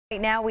Right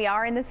now we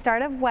are in the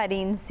start of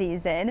wedding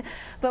season,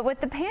 but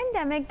with the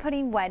pandemic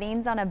putting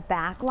weddings on a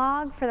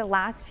backlog for the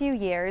last few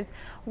years,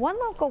 one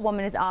local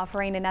woman is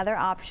offering another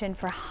option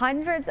for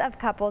hundreds of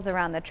couples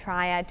around the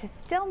Triad to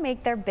still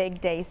make their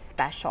big day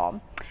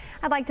special.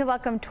 I'd like to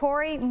welcome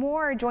Tori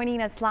Moore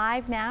joining us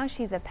live now.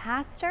 She's a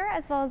pastor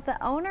as well as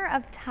the owner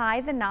of Tie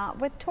the Knot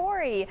with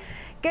Tori.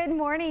 Good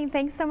morning.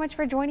 Thanks so much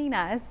for joining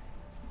us.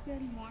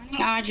 Good morning,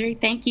 Audrey.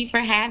 Thank you for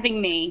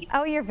having me.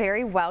 Oh, you're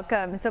very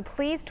welcome. So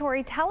please,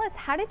 Tori, tell us,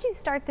 how did you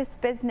start this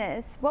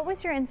business? What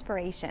was your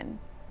inspiration?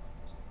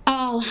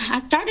 Oh, I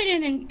started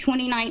it in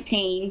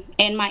 2019,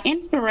 and my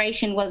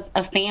inspiration was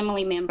a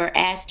family member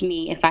asked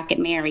me if I could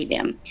marry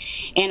them.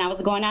 And I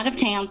was going out of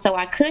town, so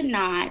I could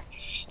not.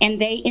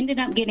 And they ended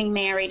up getting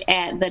married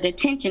at the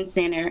detention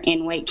center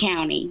in Wake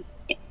County,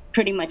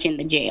 pretty much in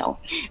the jail.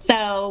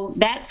 So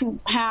that's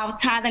how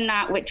Tie the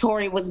Knot with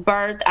Tori was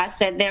birthed. I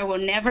said there will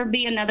never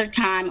be another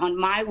time on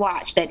my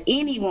watch that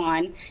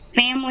anyone,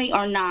 family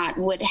or not,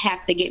 would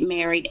have to get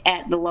married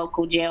at the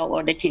local jail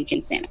or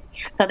detention center.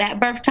 So that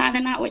birthed Tie the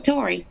Knot with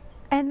Tori.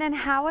 And then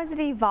how has it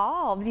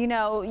evolved? You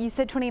know, you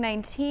said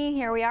 2019,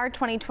 here we are,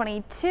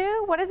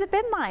 2022. What has it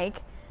been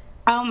like?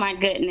 Oh my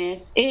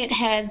goodness. It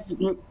has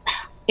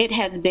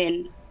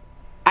been,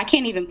 I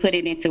can't even put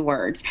it into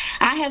words.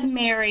 I have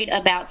married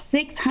about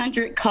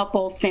 600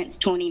 couples since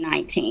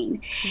 2019.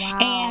 Wow.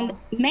 And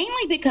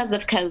mainly because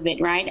of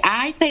COVID, right?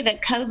 I say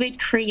that COVID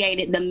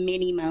created the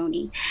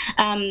mini-moni.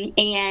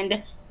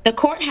 And the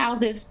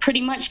courthouses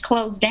pretty much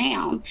closed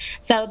down.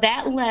 So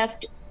that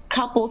left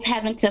couples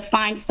having to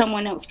find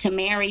someone else to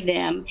marry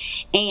them.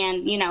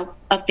 And, you know,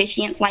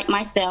 officiants like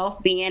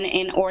myself, being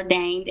an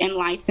ordained and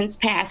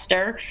licensed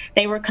pastor,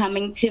 they were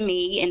coming to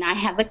me, and I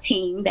have a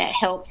team that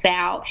helps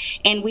out.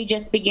 And we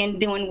just began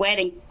doing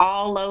weddings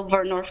all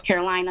over North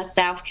Carolina,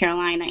 South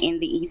Carolina, and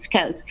the East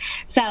Coast.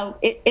 So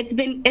it's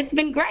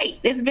been great.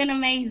 It's been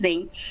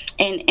amazing.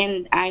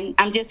 And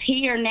I'm just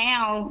here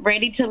now,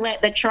 ready to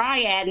let the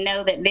Triad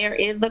know that there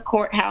is a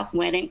courthouse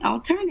wedding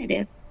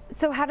alternative.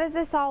 So how does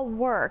this all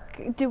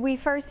work? Do we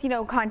first,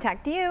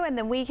 contact you, and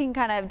then we can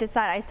kind of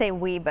decide, I say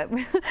we, but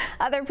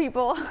other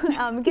people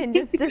can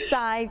just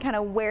decide kind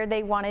of where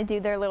they want to do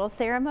their little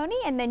ceremony,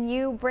 and then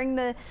you bring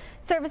the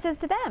services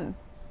to them?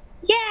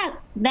 Yeah,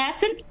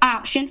 that's an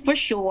option for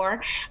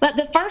sure. But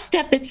the first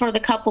step is for the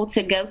couple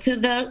to go to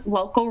the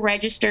local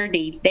register of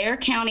deeds, their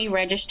county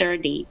register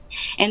of deeds,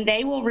 and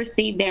they will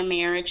receive their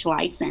marriage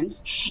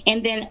license.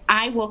 And then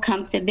I will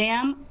come to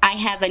them. I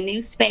have a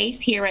new space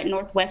here at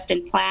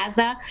Northwestern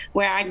Plaza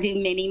where I do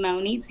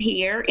mini-monies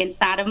here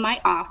inside of my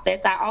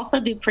office. I also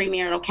do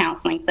premarital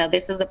counseling, so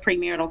this is a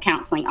premarital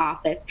counseling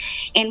office.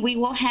 And we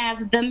will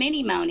have the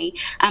mini-moni.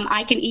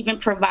 I can even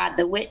provide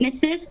the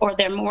witnesses, or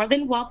they're more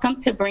than welcome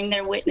to bring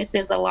their witnesses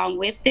along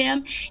with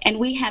them, and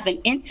we have an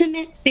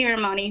intimate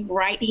ceremony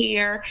right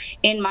here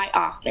in my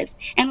office.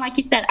 And like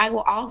you said, I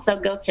will also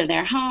go to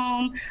their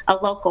home, a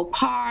local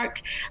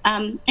park,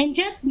 and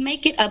just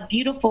make it a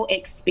beautiful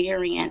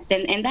experience.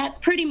 And that's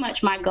pretty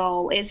much my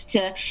goal, is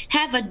to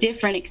have a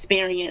different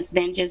experience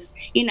than just,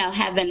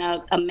 having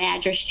a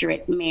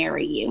magistrate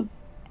marry you.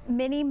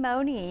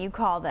 Mini-moni, you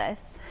call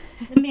this?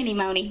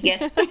 Mini-moni,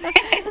 yes.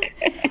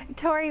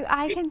 Tori,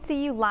 I can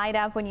see you light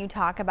up when you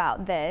talk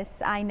about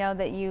this. I know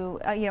that you,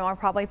 are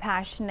probably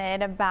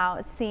passionate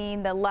about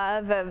seeing the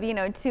love of,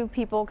 two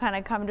people kind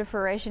of come to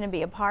fruition and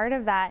be a part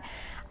of that.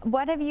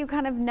 What have you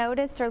kind of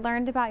noticed or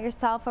learned about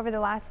yourself over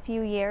the last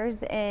few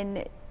years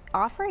in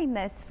offering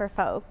this for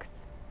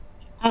folks?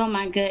 Oh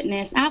my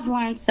goodness, I've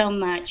learned so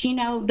much.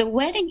 The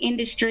wedding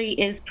industry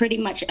is pretty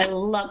much a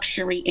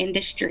luxury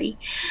industry.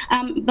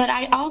 But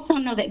I also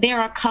know that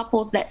there are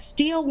couples that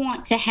still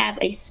want to have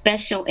a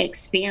special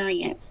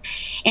experience.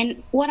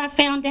 And what I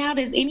found out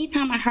is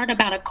anytime I heard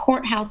about a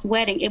courthouse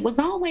wedding, it was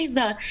always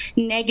a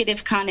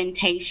negative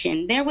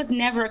connotation. There was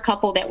never a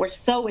couple that were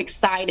so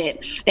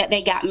excited that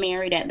they got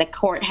married at the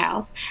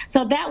courthouse.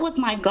 So that was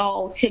my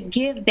goal, to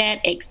give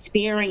that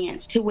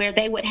experience to where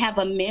they would have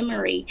a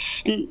memory,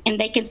 and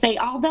they can say,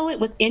 although it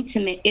was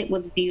intimate, it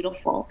was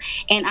beautiful.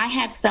 And I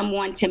had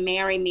someone to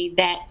marry me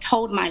that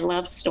told my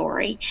love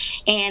story.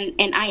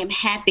 And I am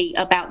happy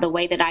about the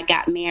way that I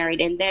got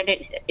married, and that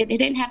it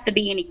didn't have to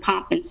be any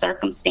pomp and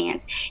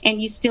circumstance.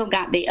 And you still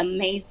got the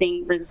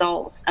amazing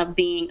results of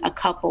being a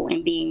couple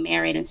and being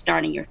married and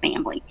starting your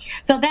family.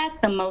 So that's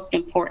the most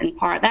important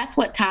part. That's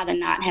what Tie the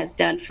Knot has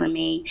done for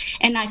me.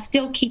 And I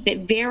still keep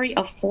it very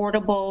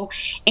affordable,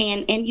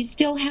 and you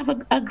still have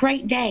a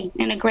great day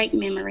and a great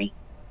memory.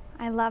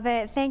 I love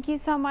it. Thank you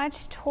so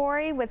much,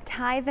 Tori with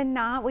Tie the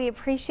Knot. We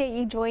appreciate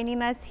you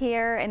joining us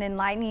here and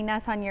enlightening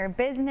us on your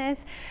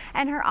business.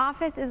 And her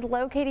office is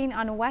located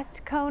on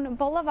West Cone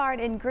Boulevard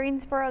in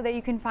Greensboro. There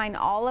you can find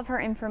all of her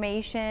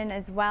information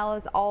as well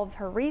as all of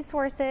her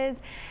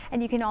resources.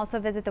 And you can also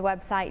visit the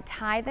website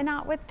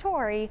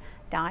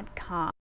tiethenotwithtori.com.